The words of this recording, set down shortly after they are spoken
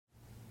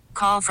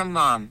Call from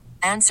mom.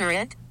 Answer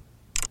it.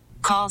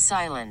 Call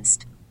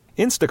silenced.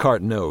 Instacart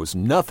knows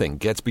nothing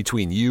gets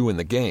between you and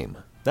the game.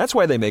 That's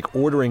why they make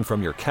ordering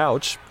from your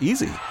couch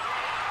easy.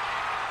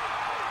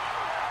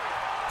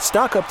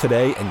 Stock up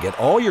today and get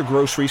all your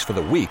groceries for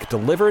the week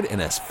delivered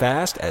in as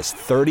fast as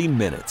 30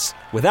 minutes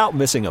without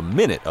missing a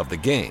minute of the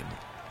game.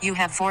 You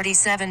have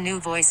 47 new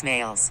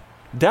voicemails.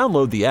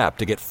 Download the app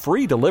to get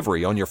free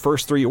delivery on your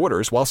first 3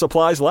 orders while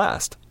supplies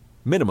last.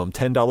 Minimum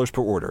 $10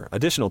 per order.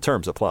 Additional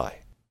terms apply.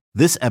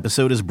 This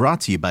episode is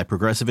brought to you by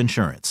Progressive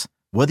Insurance.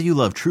 Whether you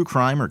love true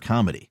crime or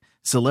comedy,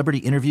 celebrity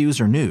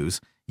interviews or news,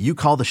 you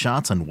call the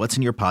shots on what's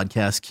in your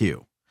podcast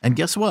queue. And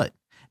guess what?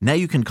 Now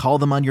you can call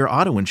them on your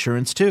auto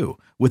insurance too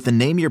with the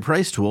Name Your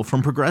Price tool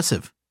from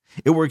Progressive.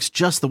 It works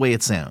just the way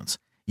it sounds.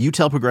 You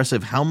tell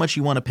Progressive how much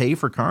you want to pay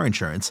for car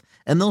insurance,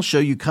 and they'll show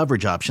you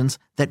coverage options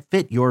that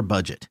fit your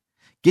budget.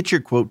 Get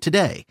your quote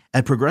today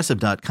at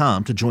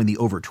Progressive.com to join the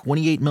over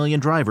 28 million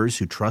drivers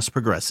who trust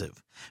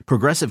Progressive.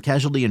 Progressive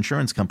Casualty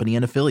Insurance Company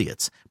and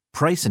Affiliates.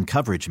 Price and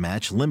coverage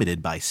match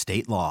limited by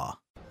state law.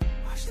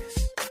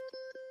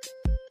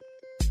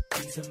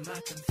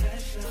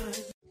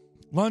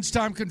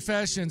 Lunchtime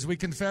Confessions. We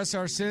confess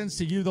our sins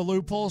to you, the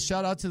loophole.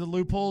 Shout out to the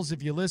loopholes.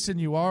 If you listen,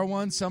 you are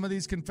one. Some of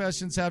these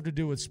confessions have to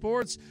do with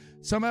sports.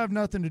 Some have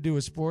nothing to do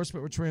with sports,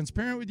 but we're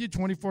transparent with you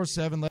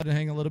 24/7. Let it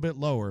hang a little bit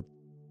lower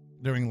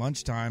during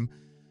Lunchtime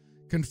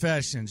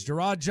Confessions.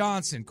 Gerard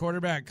Johnson,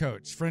 quarterback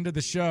coach, friend of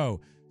the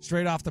show,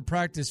 straight off the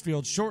practice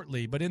field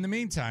shortly. But in the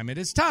meantime, it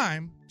is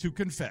time to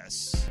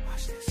confess.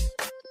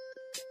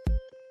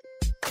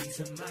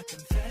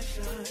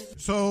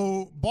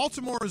 So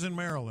Baltimore is in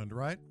Maryland,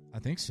 right? I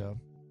think so.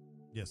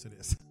 Yes, it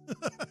is.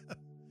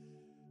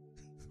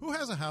 Who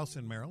has a house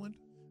in Maryland?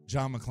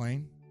 John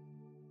McClain.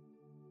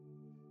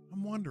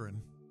 I'm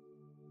wondering.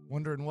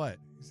 Wondering what?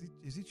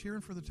 Is he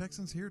cheering for the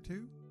Texans here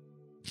too?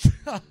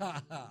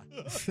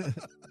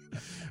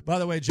 By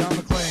the way, John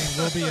McClain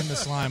will be in the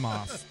slime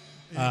off.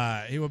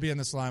 He will be in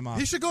the slime off.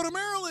 He should go to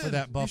Maryland for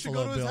that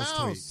Buffalo Bills Bills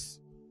tweet. house.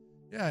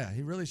 Yeah,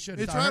 he really should.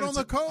 It's right on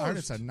the coast. I heard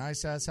it's a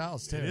nice-ass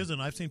house, too. It is,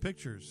 and I've seen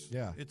pictures.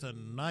 Yeah. It's a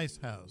nice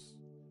house.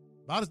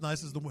 About as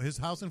nice as his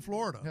house in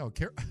Florida. Hell,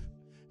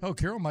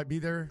 Carol might be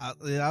there. I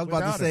was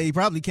about to say he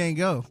probably can't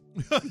go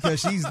because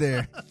she's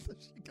there.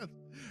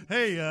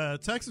 Hey,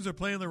 Texans are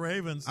playing the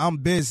Ravens. I'm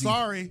busy.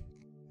 Sorry.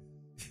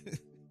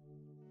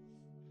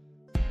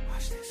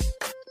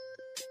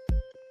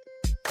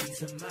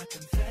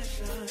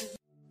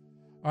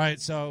 All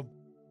right, so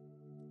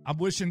I'm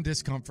wishing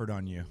discomfort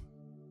on you.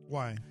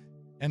 Why?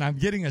 And I'm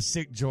getting a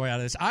sick joy out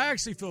of this. I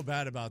actually feel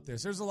bad about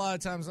this. There's a lot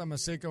of times I'm a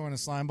sicko and a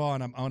slime ball,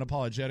 and I'm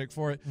unapologetic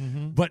for it.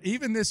 Mm-hmm. But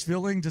even this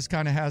feeling just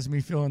kind of has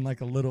me feeling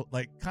like a little,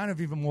 like kind of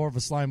even more of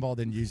a slime ball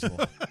than usual.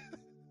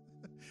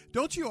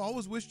 Don't you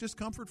always wish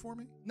discomfort for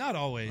me? Not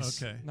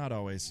always. Okay. Not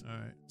always. All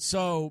right.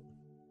 So,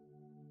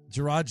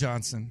 Gerard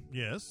Johnson.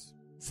 Yes.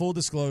 Full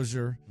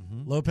disclosure,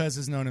 Lopez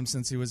has known him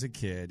since he was a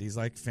kid. He's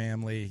like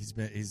family.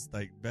 He's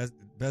like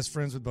best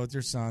friends with both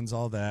your sons,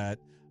 all that.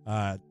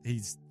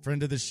 He's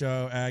friend of the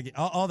show, Aggie,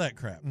 all that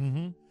crap.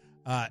 Mm-hmm.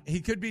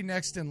 He could be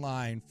next in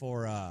line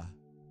for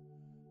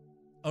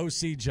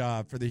OC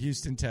job for the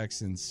Houston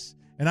Texans.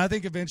 And I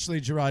think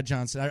eventually Gerard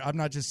Johnson, I'm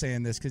not just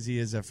saying this because he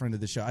is a friend of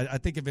the show. I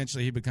think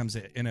eventually he becomes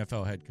an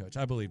NFL head coach.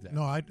 I believe that.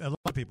 No, a lot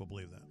of people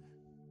believe that.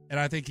 And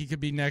I think he could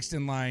be next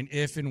in line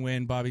if and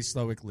when Bobby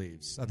Slowick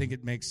leaves. I think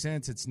it makes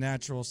sense. It's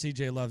natural.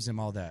 CJ loves him,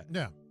 all that.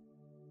 Yeah.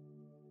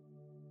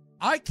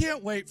 I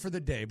can't wait for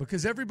the day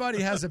because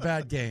everybody has a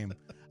bad game.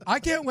 I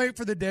can't wait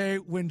for the day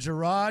when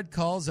Gerard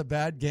calls a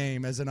bad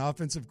game as an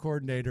offensive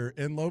coordinator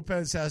and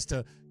Lopez has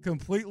to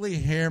completely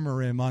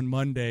hammer him on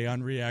Monday,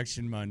 on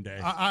Reaction Monday.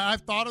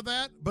 I've thought of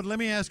that, but let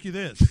me ask you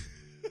this.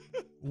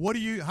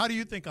 How do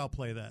you think I'll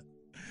play that?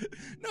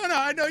 No,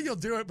 I know you'll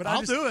do it, but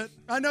I'll do it.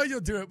 I know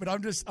you'll do it, but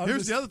Here's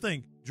the other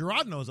thing.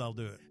 Gerard knows I'll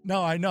do it.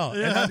 No, I know.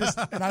 Yeah.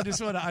 And I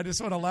just want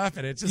to laugh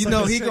at it. It's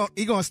just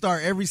he gonna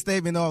start every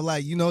statement off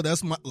like,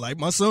 that's my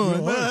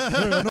son.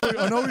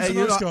 I know he's a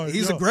nice guy.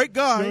 He's a great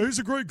guy. Yeah, he's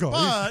a great guy.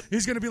 But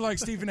he's going to be like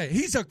Stephen A.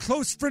 He's a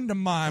close friend of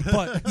mine,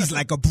 but he's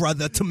like a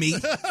brother to me.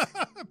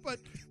 but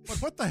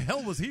what the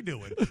hell was he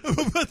doing?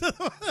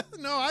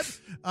 No,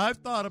 I've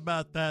thought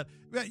about that.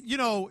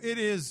 It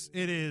is.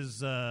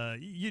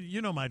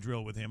 You know my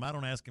drill with him. I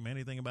don't ask him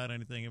anything about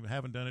anything. I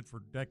haven't done it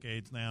for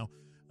decades now.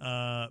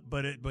 I've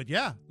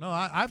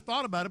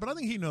thought about it, but I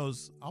think he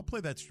knows. I'll play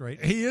that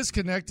straight. He is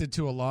connected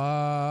to a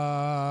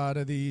lot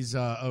of these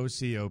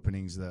OC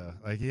openings, though.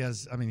 Like he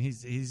has. I mean,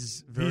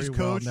 he's very he's well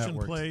coached networked. and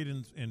played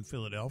in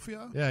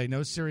Philadelphia. Yeah, he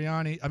knows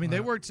Sirianni. I mean,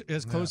 they worked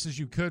as close as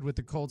you could with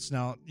the Colts.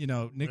 Now,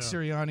 Nick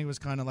Sirianni was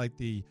kind of like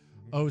the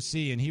OC,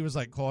 and he was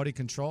like quality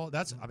control.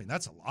 That's a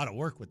lot of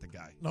work with the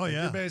guy. Oh,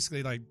 yeah. You're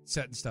basically like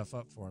setting stuff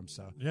up for him.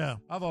 So yeah,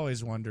 I've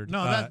always wondered.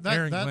 No,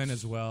 Aaron Glenn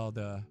as well.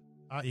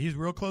 He's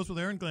real close with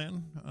Aaron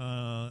Glenn,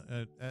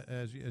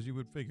 as you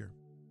would figure.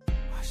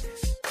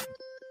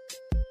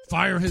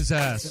 Fire his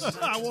ass.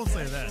 I won't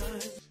say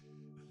that.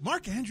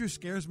 Mark Andrews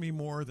scares me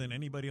more than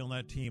anybody on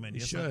that team. And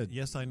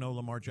yes, I know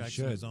Lamar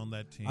Jackson is on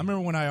that team. I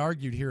remember when I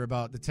argued here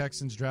about the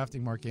Texans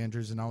drafting Mark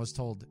Andrews, and I was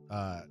told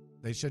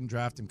they shouldn't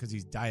draft him because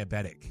he's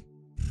diabetic.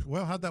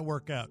 Well, how'd that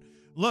work out?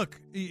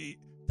 Look,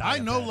 I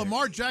know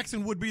Lamar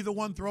Jackson would be the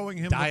one throwing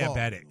him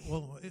diabetic. The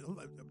ball.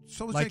 Well,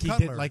 so was like Jay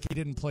Cutler. Like he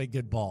didn't play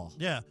good ball.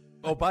 Yeah.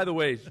 Oh, by the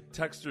way,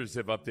 texters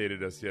have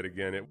updated us yet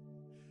again.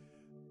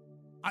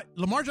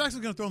 Lamar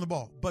Jackson's going to throw him the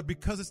ball, but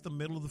because it's the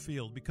middle of the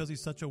field, because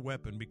he's such a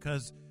weapon,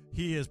 because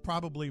he is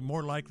probably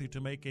more likely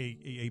to make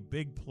a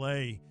big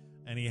play,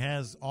 and he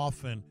has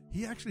often,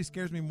 he actually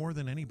scares me more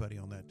than anybody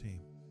on that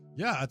team.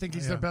 Yeah, I think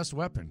he's their best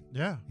weapon.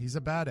 Yeah. He's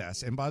a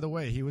badass. And by the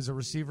way, he was a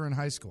receiver in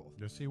high school.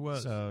 Yes, he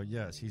was. So,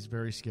 yes, he's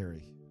very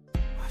scary.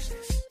 Watch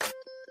this.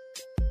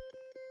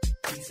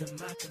 These are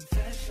my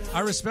confessions.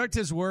 I respect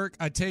his work.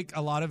 I take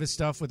a lot of his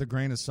stuff with a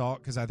grain of salt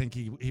because I think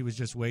he was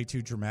just way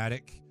too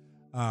dramatic.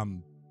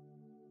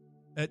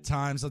 At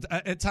times,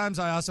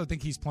 I also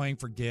think he's playing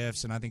for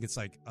gifts, and I think it's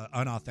like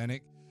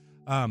unauthentic.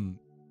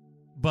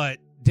 But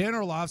Dan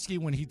Orlovsky,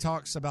 when he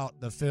talks about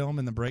the film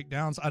and the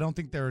breakdowns, I don't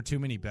think there are too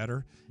many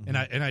better, and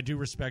I do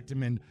respect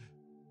him in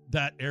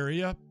that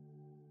area.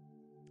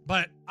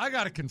 But I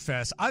got to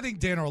confess, I think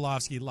Dan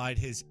Orlovsky lied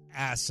his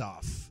ass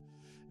off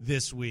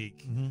this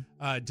week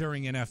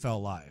during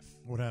NFL Live.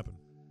 What happened?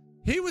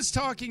 He was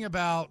talking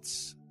about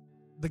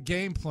the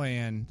game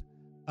plan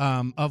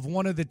of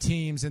one of the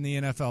teams in the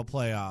NFL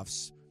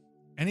playoffs,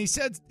 and he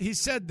said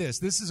this.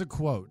 This is a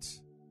quote.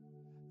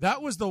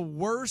 That was the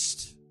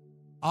worst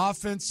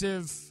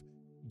offensive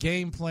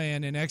game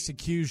plan and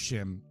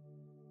execution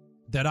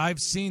that I've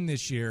seen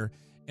this year,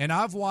 and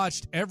I've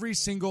watched every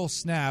single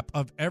snap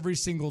of every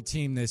single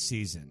team this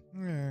season.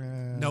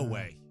 No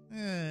way.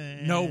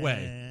 No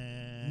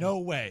way. No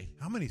way.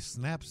 How many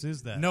snaps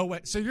is that? No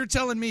way. So you're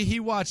telling me he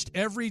watched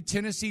every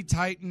Tennessee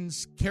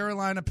Titans,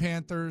 Carolina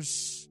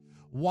Panthers,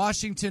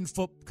 Washington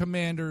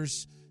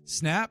Commanders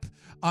snap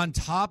on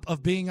top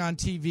of being on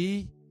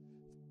TV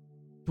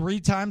 3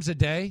 times a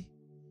day?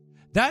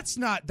 That's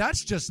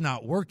just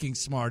not working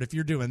smart if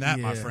you're doing that,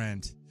 my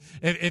friend.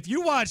 If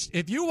you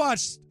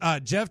watched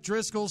Jeff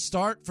Driscoll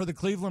start for the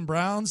Cleveland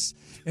Browns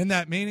in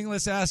that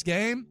meaningless ass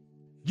game,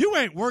 you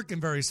ain't working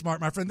very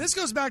smart, my friend. This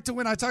goes back to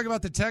when I talk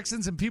about the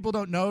Texans and people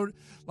don't know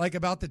like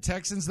about the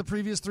Texans the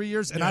previous 3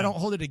 years, and I don't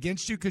hold it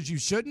against you because you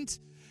shouldn't.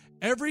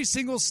 Every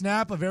single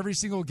snap of every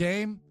single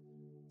game,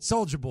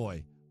 Soldier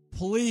Boy,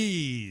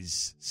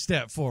 please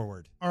step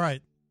forward. All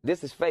right.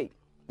 This is fake.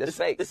 This is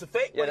fake. This is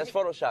fake? Yeah, that's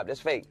Photoshop.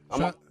 That's fake.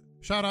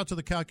 Shout out to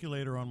the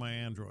calculator on my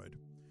Android.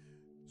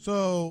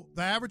 So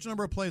the average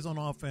number of plays on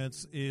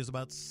offense is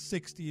about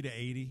 60 to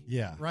 80.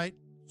 Yeah. Right?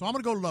 So I'm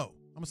going to go low.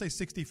 I'm going to say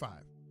 65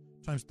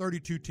 times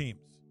 32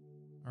 teams.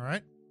 All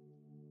right?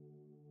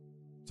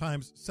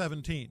 Times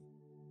 17.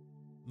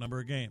 Number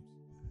of games.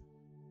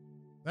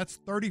 That's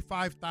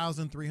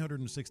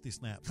 35,360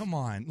 snaps. Come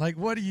on. Like,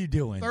 what are you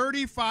doing?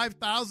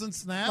 35,000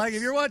 snaps? Like,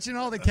 if you're watching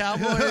all the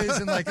Cowboys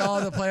and, like, all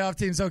the playoff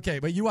teams, okay.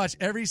 But you watch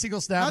every single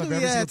snap of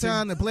every single team. How do he have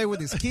time to play with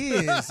his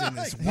kids and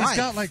his wife? He's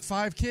got, like,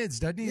 5 kids,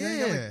 doesn't he?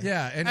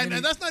 Yeah. And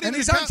that's not even and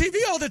he's on TV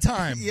all the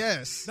time.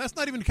 Yes. That's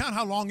not even to count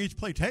how long each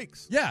play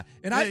takes. Yeah.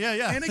 And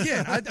And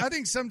again, I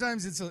think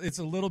sometimes it's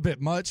a little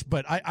bit much,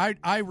 but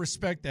I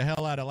respect the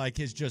hell out of, like,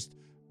 his just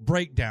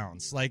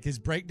breakdowns. Like, his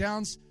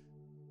breakdowns,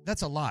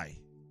 that's a lie.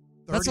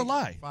 That's a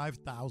lie.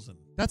 5,000.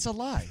 That's a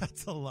lie.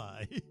 That's a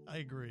lie. I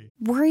agree.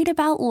 Worried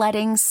about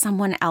letting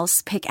someone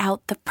else pick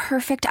out the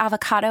perfect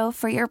avocado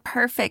for your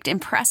perfect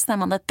impress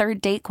them on the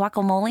third date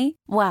guacamole?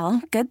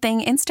 Well, good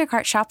thing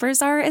Instacart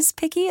shoppers are as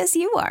picky as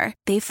you are.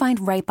 They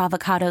find ripe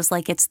avocados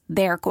like it's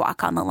their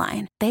guac on the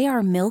line. They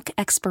are milk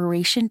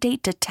expiration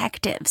date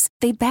detectives.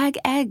 They bag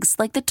eggs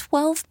like the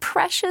 12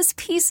 precious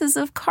pieces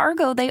of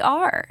cargo they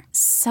are.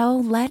 So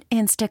let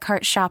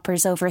Instacart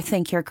shoppers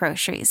overthink your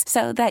groceries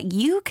so that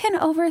you can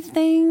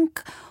overthink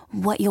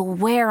what you'll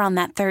wear on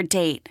that third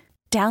date.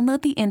 Download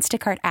the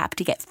Instacart app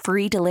to get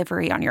free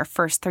delivery on your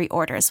first 3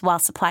 orders while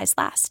supplies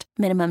last.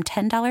 Minimum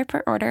 $10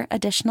 per order.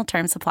 Additional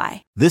terms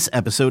apply. This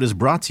episode is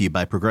brought to you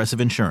by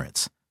Progressive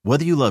Insurance.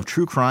 Whether you love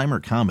true crime or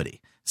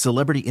comedy,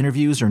 celebrity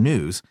interviews or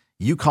news,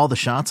 you call the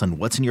shots on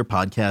what's in your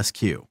podcast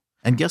queue.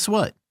 And guess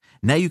what?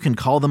 Now you can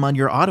call them on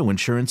your auto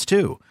insurance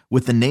too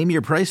with the Name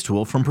Your Price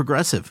tool from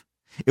Progressive.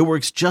 It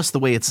works just the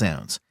way it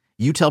sounds.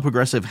 You tell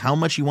Progressive how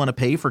much you want to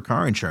pay for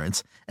car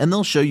insurance, and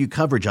they'll show you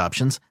coverage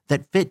options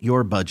that fit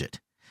your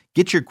budget.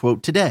 Get your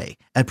quote today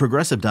at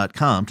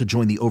Progressive.com to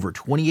join the over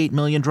 28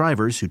 million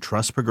drivers who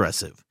trust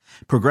Progressive.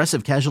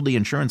 Progressive Casualty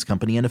Insurance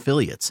Company and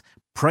Affiliates.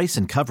 Price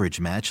and coverage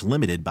match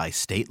limited by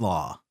state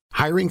law.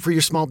 Hiring for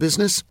your small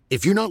business?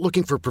 If you're not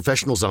looking for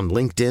professionals on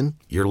LinkedIn,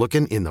 you're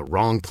looking in the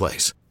wrong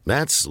place.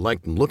 That's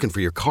like looking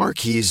for your car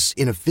keys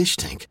in a fish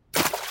tank.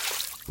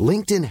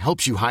 LinkedIn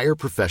helps you hire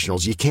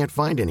professionals you can't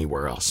find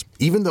anywhere else,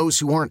 even those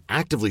who aren't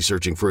actively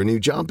searching for a new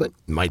job but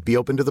might be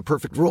open to the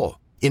perfect role.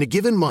 In a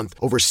given month,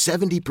 over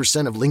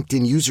 70% of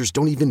LinkedIn users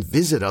don't even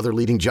visit other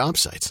leading job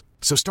sites.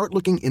 So start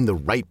looking in the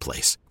right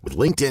place. With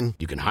LinkedIn,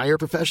 you can hire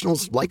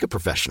professionals like a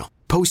professional.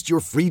 Post your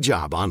free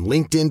job on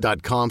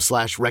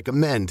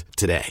linkedin.com/recommend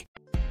today.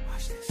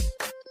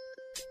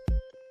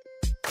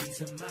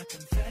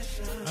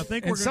 I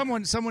think and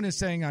someone is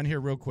saying on here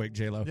real quick,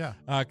 J-Lo.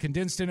 Yeah.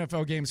 Condensed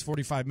NFL games,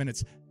 45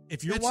 minutes.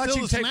 If you're It's watching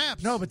still the tape,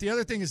 snaps. no, but the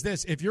other thing is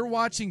this: if you're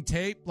watching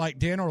tape like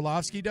Dan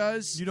Orlovsky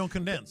does, you don't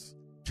condense.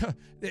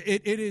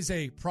 It is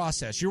a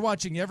process. You're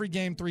watching every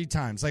game 3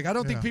 times. Like I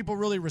don't think people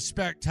really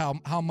respect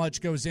how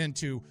much goes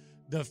into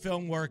the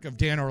film work of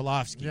Dan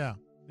Orlovsky.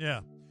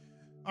 Yeah.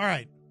 All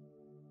right.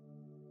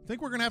 I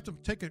think we're going to have to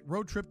take a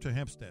road trip to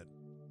Hempstead.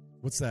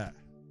 What's that?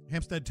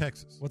 Hempstead,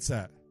 Texas. What's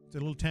that? It's a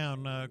little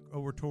town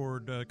over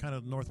toward kind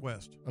of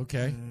northwest.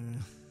 Okay. You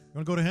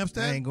want to go to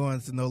Hempstead? I ain't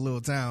going to no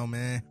little town,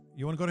 man.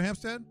 You want to go to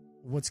Hempstead?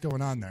 What's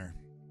going on there?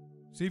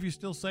 See if you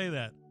still say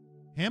that.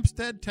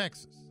 Hempstead,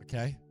 Texas.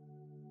 Okay.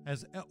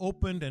 Has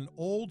opened an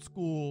old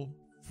school,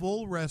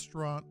 full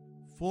restaurant,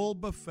 full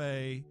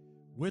buffet,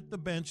 with the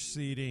bench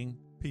seating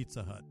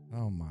Pizza Hut.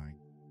 Oh, my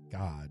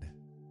God.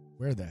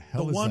 Where the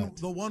hell is that?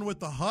 The one with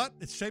the hut?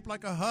 It's shaped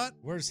like a hut?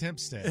 Where's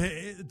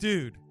Hempstead?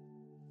 Dude,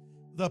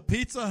 the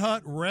Pizza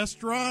Hut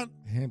restaurant.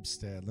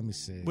 Hempstead, let me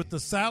see. With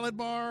the salad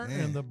bar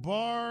and the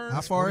bar.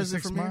 How far is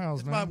it from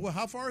miles, here? man.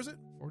 How far is it?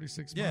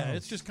 46 miles. Yeah,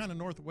 it's just kind of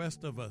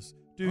northwest of us.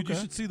 Dude, you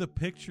should see the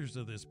pictures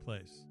of this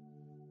place.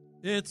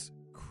 It's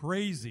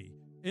crazy.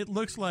 It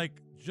looks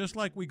just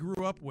like we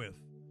grew up with.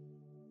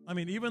 I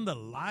mean, even the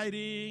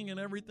lighting and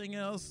everything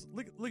else.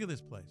 Look at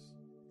this place.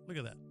 Look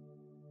at that.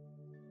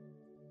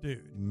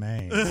 Dude.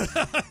 Man.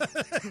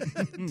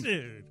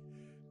 Dude.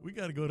 We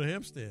got to go to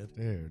Hempstead.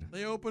 Dude.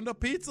 They opened a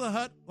Pizza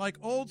Hut, like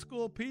old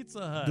school Pizza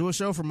Hut. Do a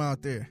show from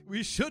out there.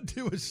 We should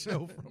do a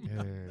show from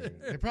out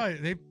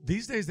there.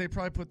 These days they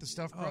probably put the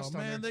stuffed crust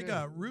on there. They too.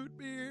 got root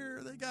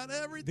beer. They got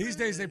everything. These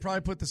days they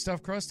probably put the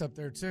stuffed crust up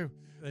there too.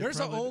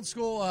 There's an old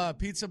school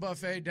pizza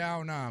buffet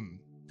down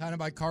kind of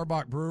by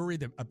Carbach Brewery,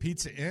 a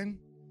Pizza Inn.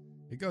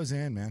 It goes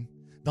in, man.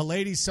 The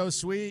lady's so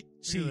sweet.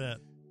 Look at that.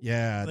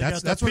 Yeah,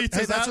 that's what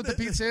the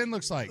Pizza Inn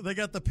looks like. They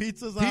got the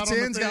pizzas out. Pizza on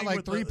the Inn's got thing like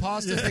with 3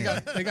 pastas.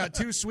 Yeah. They got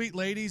 2 sweet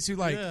ladies who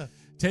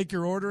take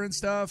your order and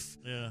stuff.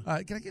 Yeah.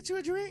 Can I get you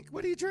a drink?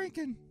 What are you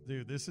drinking?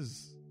 Dude, this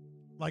is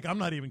I'm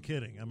not even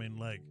kidding. I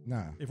mean,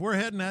 nah. If we're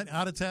heading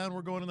out of town,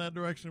 we're going in that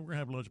direction. We're gonna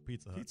have lunch at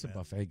Pizza Hut. Pizza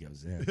buffet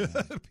goes in.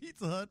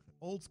 Pizza Hut,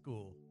 old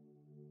school.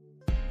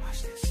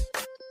 Watch this.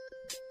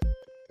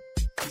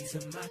 These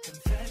are my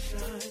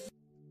confessions.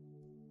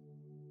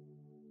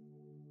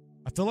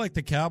 I feel like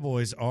the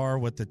Cowboys are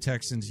what the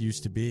Texans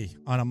used to be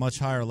on a much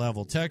higher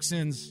level.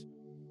 Texans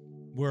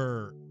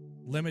were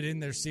limiting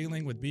their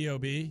ceiling with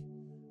B.O.B.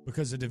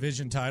 because of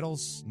division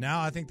titles.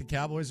 Now I think the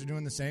Cowboys are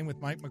doing the same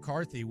with Mike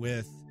McCarthy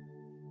with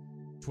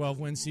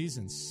 12-win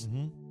seasons.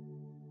 Mm-hmm.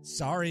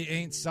 Sorry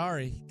ain't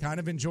sorry. Kind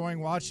of enjoying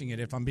watching it,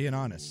 if I'm being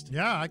honest.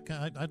 Yeah,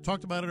 I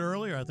talked about it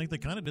earlier. I think they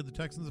kind of did the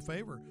Texans a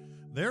favor.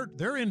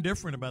 They're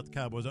indifferent about the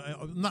Cowboys.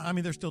 I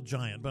mean, they're still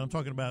giant, but I'm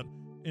talking about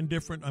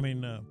indifferent. I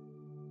mean,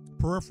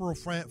 peripheral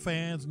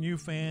fans, new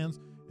fans,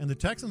 and the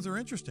Texans are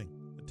interesting.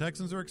 The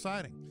Texans are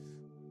exciting.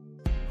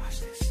 Watch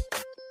this.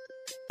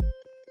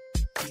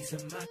 These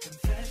are my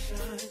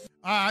confessions.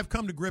 I've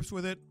come to grips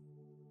with it.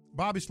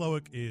 Bobby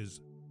Slowick is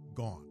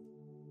gone.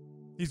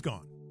 He's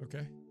gone.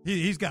 Okay.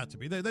 He's got to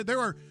be.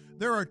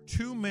 There are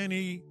too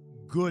many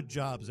good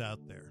jobs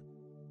out there,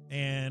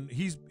 and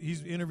he's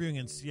interviewing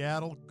in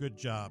Seattle. Good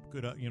job.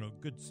 Good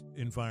good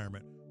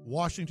environment.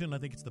 Washington, I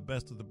think it's the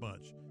best of the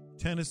bunch.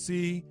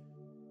 Tennessee,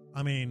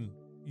 I mean,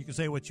 you can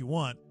say what you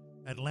want.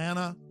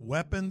 Atlanta,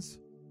 weapons.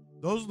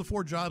 Those are the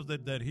 4 jobs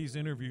that he's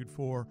interviewed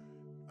for.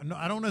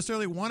 I don't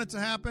necessarily want it to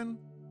happen,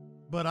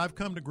 but I've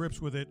come to grips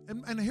with it.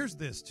 And here's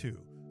this, too.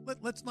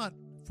 Let's not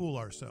fool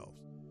ourselves.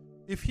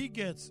 If he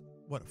gets,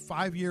 a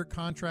 5-year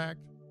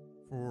contract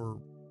for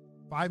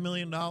 $5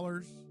 million,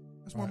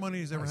 that's more money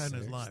he's ever had in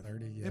his life.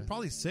 30, yeah.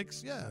 Probably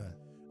 6, yeah.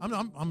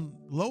 I'm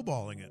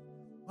lowballing it.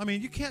 I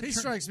mean, you can't. He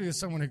strikes me as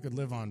someone who could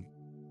live on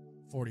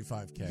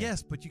 $45K.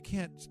 Yes, but you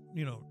can't,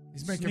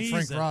 He's making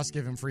Frank Ross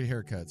give him free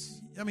haircuts.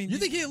 I mean, you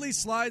think he at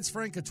least slides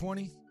Frank a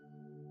 20?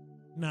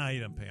 Nah, he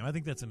doesn't pay him. I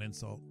think that's an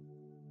insult.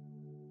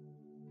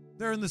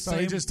 They're in the So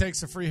same. he just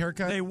takes a free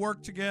haircut? They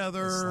work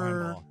together.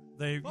 Slime ball.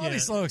 Bobby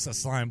Slowick's a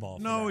slime ball.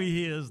 No,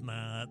 he is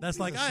not. That's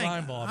He's a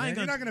slime ball, man.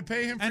 You're not going to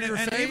pay him for your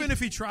fade? And even if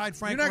he tried,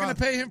 Frank Ross. You're not going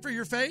to pay him for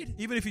your fade?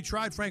 Even if he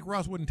tried, Frank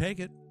Ross wouldn't take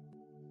it.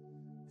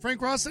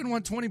 Frank Ross didn't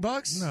want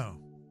 $20? No.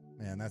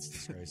 Man, that's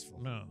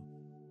disgraceful. No.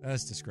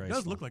 That's disgraceful.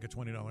 It does look like a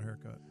 $20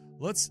 haircut.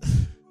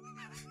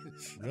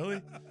 Really?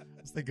 I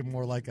was thinking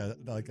more like a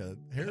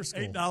hair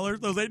school.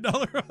 $8. Those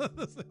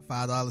 $8.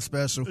 $5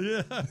 special.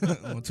 Yeah.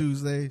 On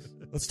Tuesdays.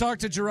 Let's talk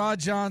to Gerard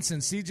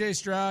Johnson. CJ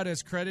Stroud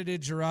has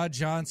credited Gerard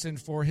Johnson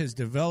for his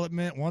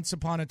development. Once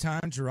upon a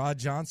time, Gerard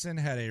Johnson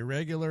had a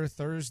regular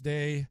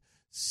Thursday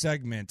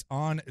segment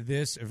on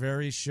this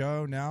very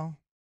show. Now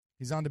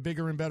he's on to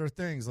bigger and better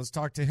things. Let's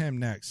talk to him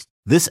next.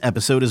 This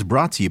episode is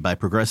brought to you by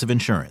Progressive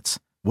Insurance.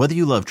 Whether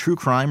you love true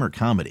crime or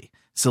comedy,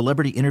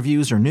 celebrity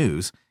interviews or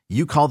news,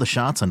 you call the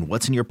shots on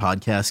what's in your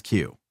podcast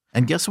queue.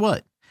 And guess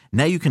what?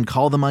 Now you can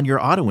call them on your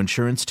auto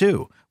insurance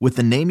too with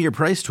the Name Your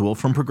Price tool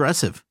from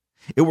Progressive.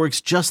 It works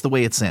just the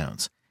way it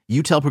sounds.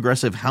 You tell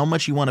Progressive how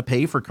much you want to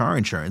pay for car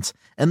insurance,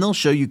 and they'll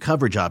show you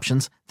coverage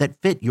options that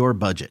fit your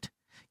budget.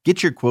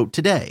 Get your quote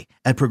today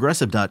at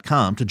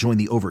Progressive.com to join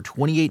the over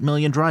 28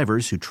 million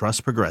drivers who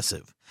trust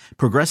Progressive.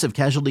 Progressive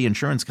Casualty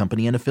Insurance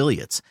Company and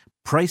Affiliates.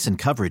 Price and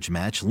coverage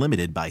match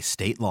limited by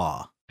state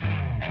law.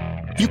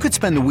 You could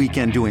spend the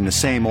weekend doing the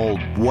same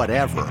old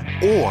whatever,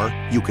 or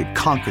you could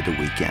conquer the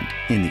weekend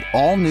in the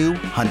all-new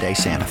Hyundai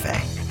Santa Fe.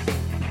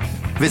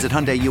 Visit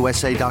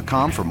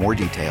HyundaiUSA.com for more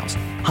details.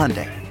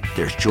 Hyundai,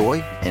 there's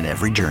joy in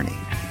every journey.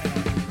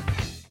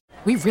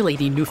 We really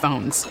need new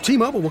phones.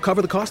 T-Mobile will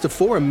cover the cost of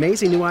 4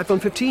 amazing new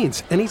iPhone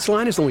 15s, and each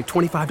line is only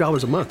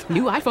 $25 a month.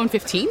 New iPhone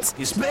 15s?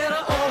 It's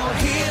better over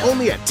here.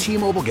 Only at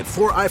T-Mobile, get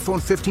 4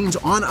 iPhone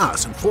 15s on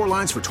us and 4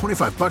 lines for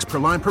 $25 per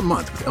line per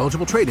month with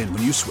eligible trade-in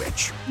when you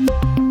switch.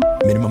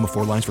 Minimum of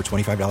 4 lines for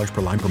 $25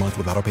 per line per month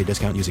with autopay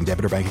discount using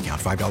debit or bank account.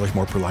 $5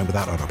 more per line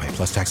without autopay,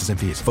 plus taxes and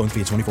fees. Phone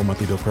fee at 24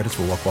 monthly bill credits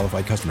for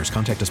well-qualified customers.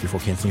 Contact us before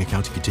canceling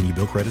account to continue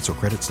bill credits or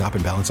credit stop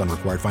and balance on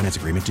required finance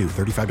agreement due.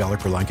 $35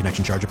 per line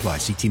connection charge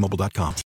applies. See T-Mobile.com.